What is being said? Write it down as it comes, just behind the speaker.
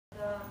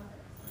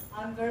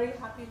I'm very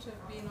happy to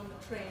have been on the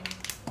train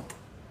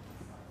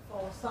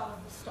for some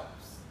of the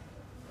stops.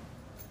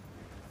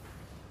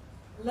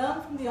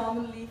 Learn from the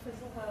Almond Leaf is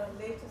her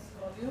latest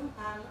volume,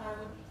 and I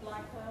would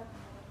like her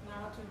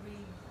now to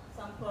read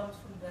some poems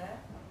from there,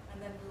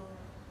 and then we'll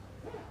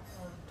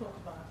talk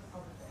about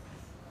other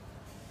things.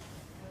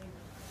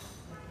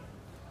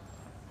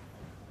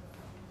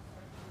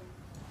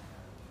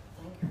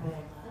 Thank you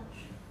very much.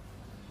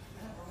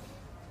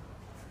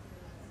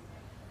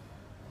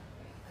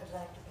 I'd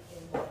like to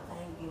begin by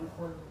thanking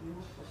all of you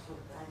for so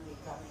kindly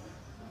coming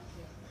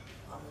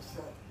on the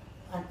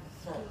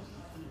undeserved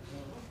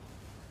evening.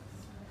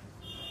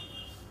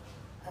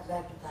 I'd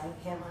like to thank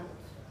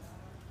Hemant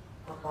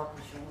for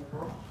publishing the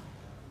book,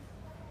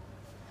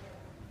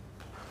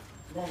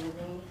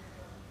 Melanie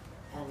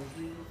and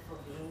you for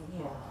being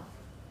here.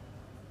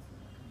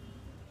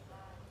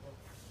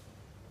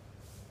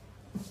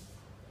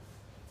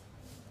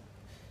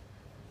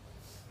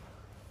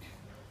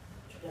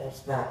 Should I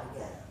start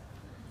again?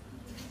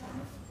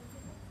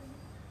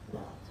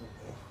 No, it's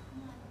okay.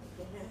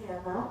 Can you hear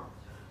now?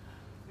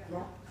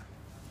 Yeah?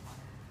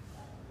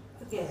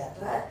 Okay, as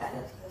I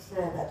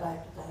said, I'd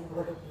like to thank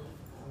all of you for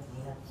coming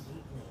here this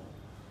evening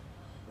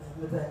when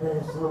the weather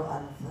is so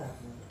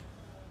uncertain.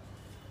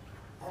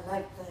 I'd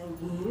like to thank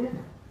Eve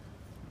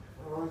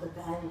for all the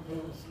kind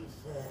things he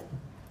said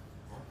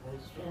and for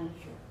his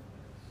friendship.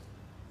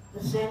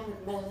 The same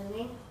with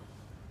Melanie,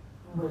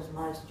 who was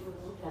my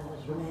student and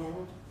has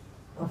remained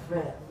a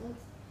friend,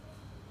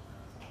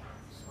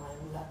 so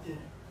I'm lucky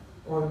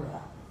all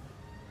around.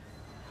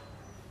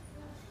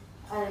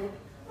 I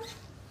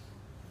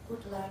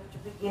would like to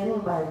begin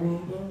by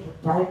reading the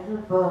title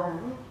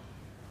poem,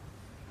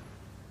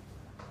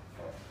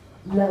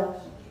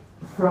 Love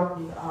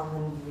from the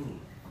Almond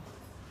Leaf.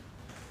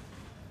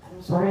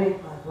 I'm sorry if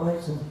my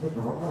voice is a bit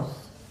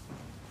hoarse,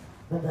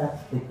 but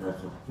that's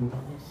because of too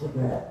many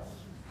cigarettes.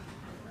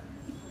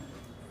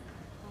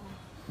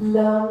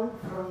 Love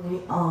from the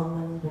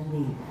Almond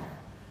Leaf.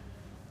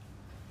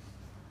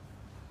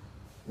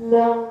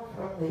 Love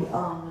from the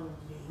almond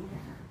leaf,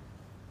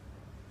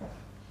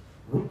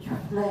 which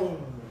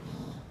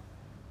flames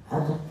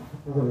as it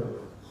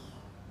whirls.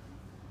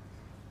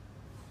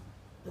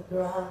 The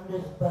ground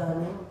is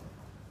burning,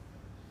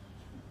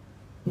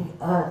 the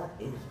earth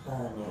is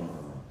burning.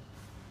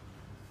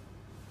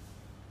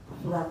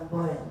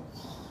 Flamboyance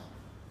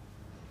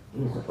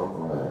is a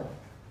word.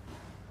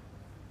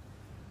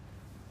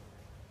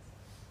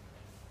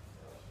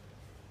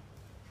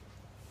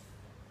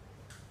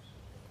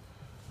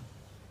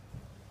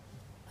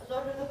 A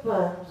lot of the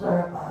poems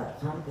are about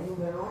something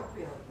we're all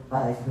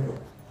preoccupied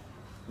with,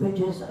 which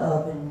is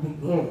urban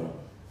decay.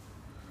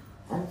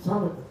 And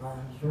some of the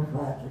poems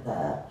refer to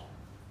that.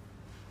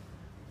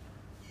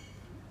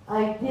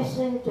 I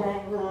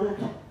disentangled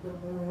the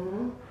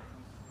moon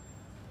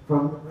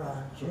from the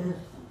branches.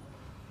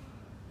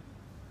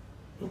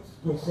 It's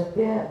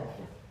disappeared.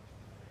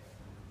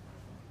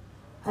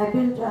 I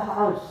built a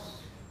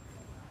house.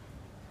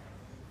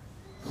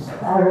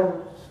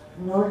 Sparrows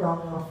no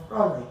longer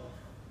frolic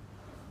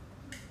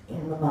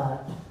in the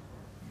mud.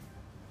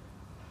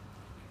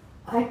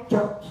 I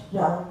chopped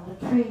down the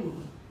tree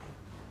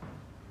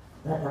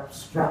that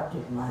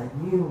obstructed my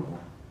view.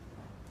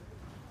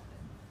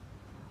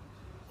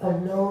 A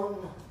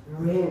lone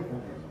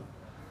raven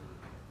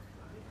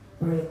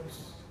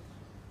breaks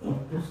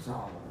into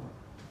song.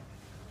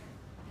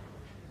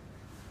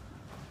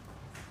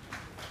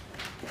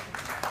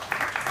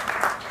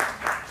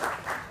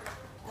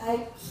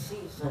 Night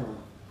season.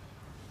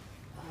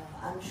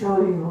 I'm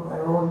sure you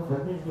are all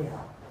familiar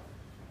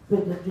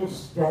with the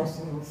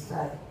distressing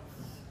sights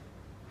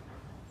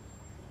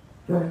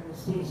during the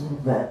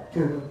season that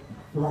to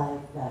fly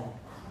kites.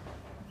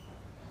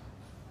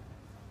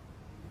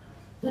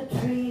 The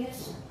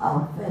trees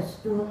are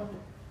festooned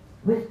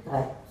with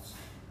kites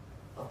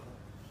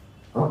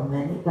of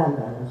many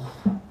colors.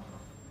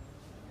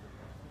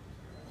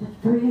 The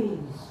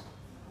trees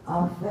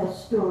are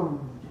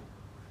festooned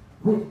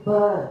with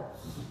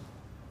birds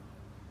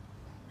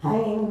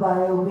hanging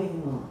by a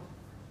wing,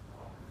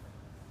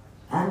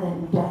 an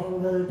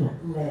entangled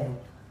leg,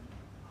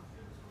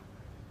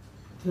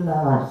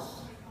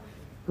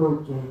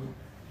 glass-coated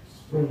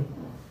string.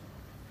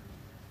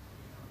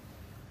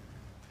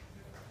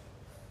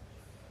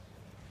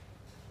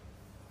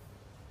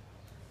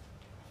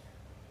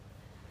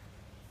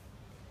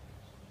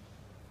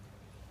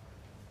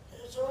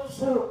 There's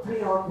also a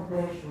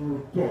preoccupation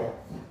with death,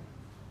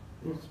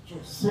 which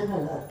is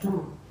similar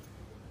to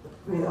the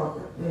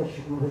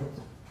preoccupation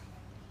with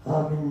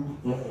urban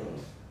decay.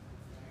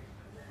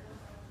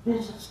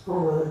 This is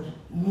called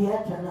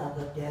yet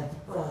another death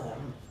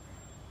poem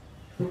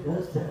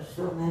because there are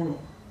so many.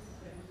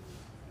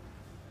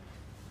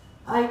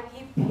 I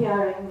keep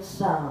hearing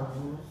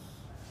sounds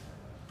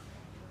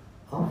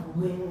of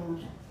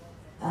wind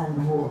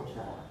and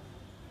water.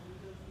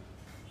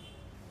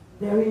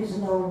 There is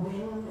no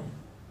wind,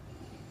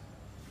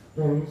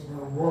 there is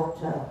no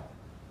water,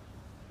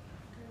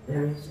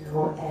 there is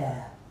no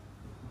air.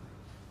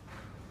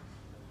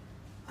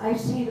 I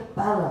see the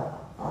pallor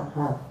on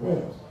her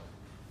face,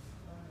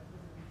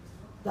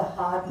 the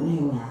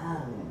hardening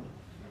hand.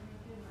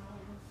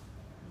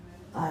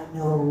 I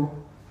know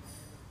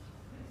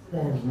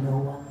there's no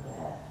one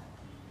there.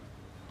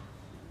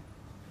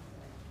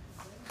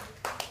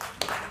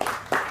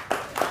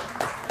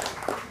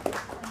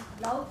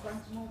 Loud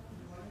once more.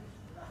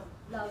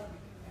 Loud.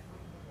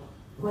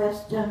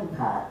 Western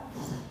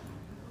Ghats.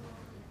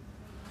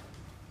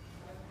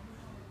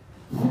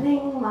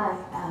 Fling my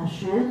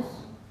ashes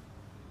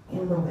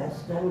in the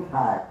Western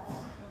Ghats.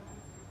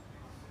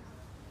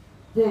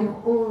 They've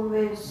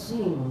always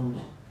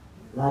seemed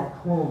like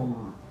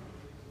home.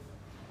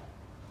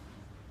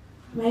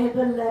 May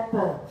the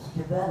leopards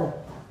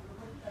develop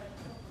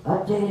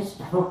a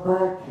taste for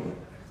poetry.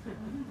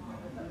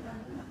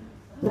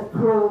 The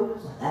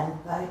crows and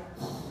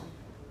kites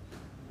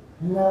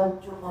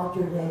learn to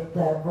modulate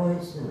their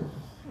voices.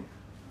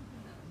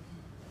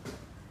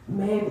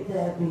 May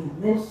there be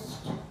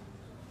mist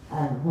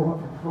and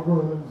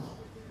waterfalls,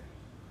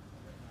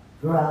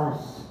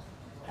 grass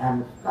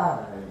and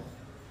flowers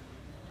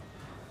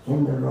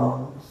in the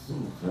wrong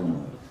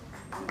season.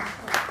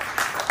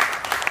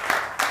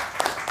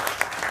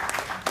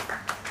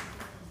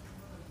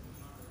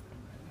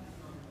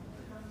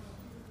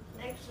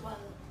 Next one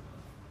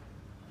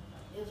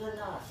is a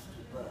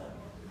nasty bird.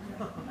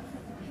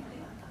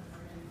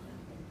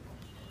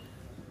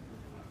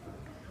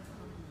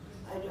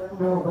 I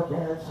don't know what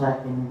else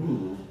I can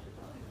be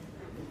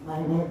with my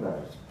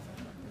neighbors.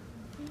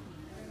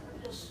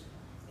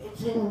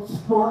 It's in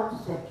small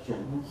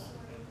sections,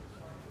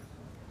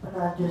 but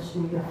I'll just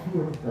read a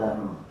few of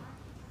them.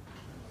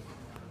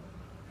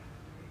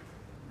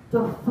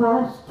 The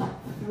first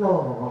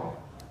floor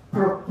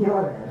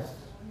procuress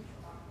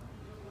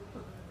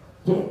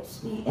takes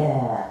the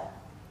air.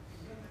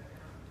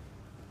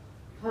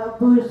 Her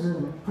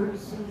bosom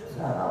precedes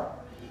her.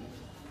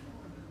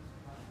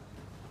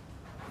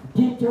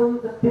 Ditto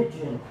the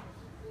pigeon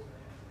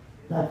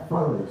that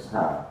follows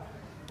her.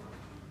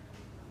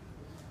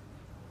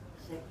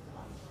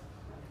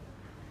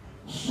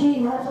 She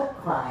has a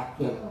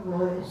cracking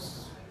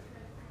voice.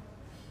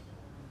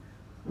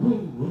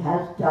 He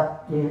has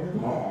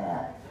duck-tailed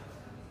hair.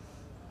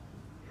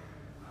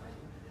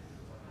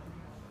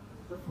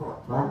 The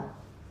fourth one.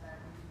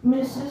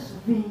 Mrs.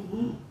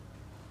 V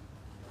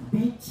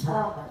beats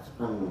her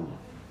husband.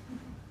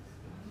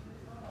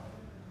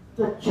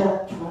 The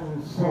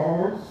churchman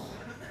says,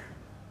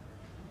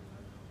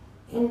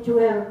 into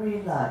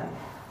every life,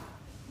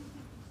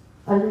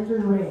 a little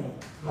rain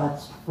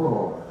must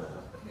fall.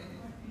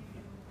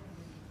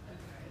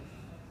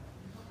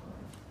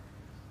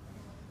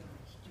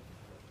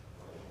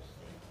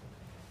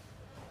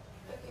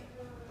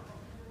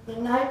 The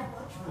night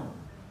watchman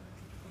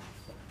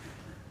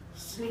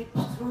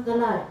sleeps through the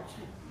night.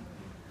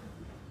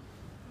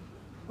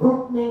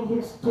 Opening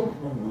his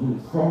tiffin,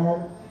 he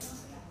says,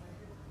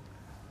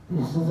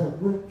 "This is a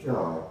good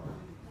job,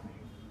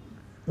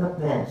 the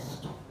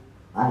best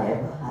I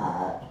ever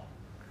had."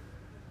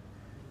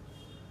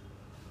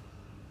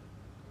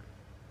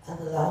 And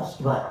the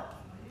last one,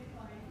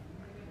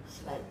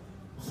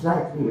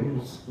 slightly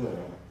risky.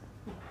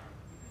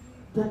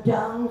 The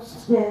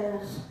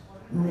downstairs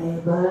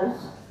neighbors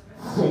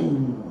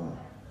sing.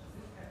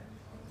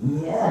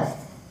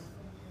 Yes,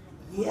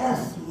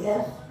 yes,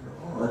 yes,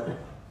 Lord.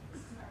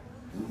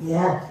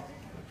 Yes.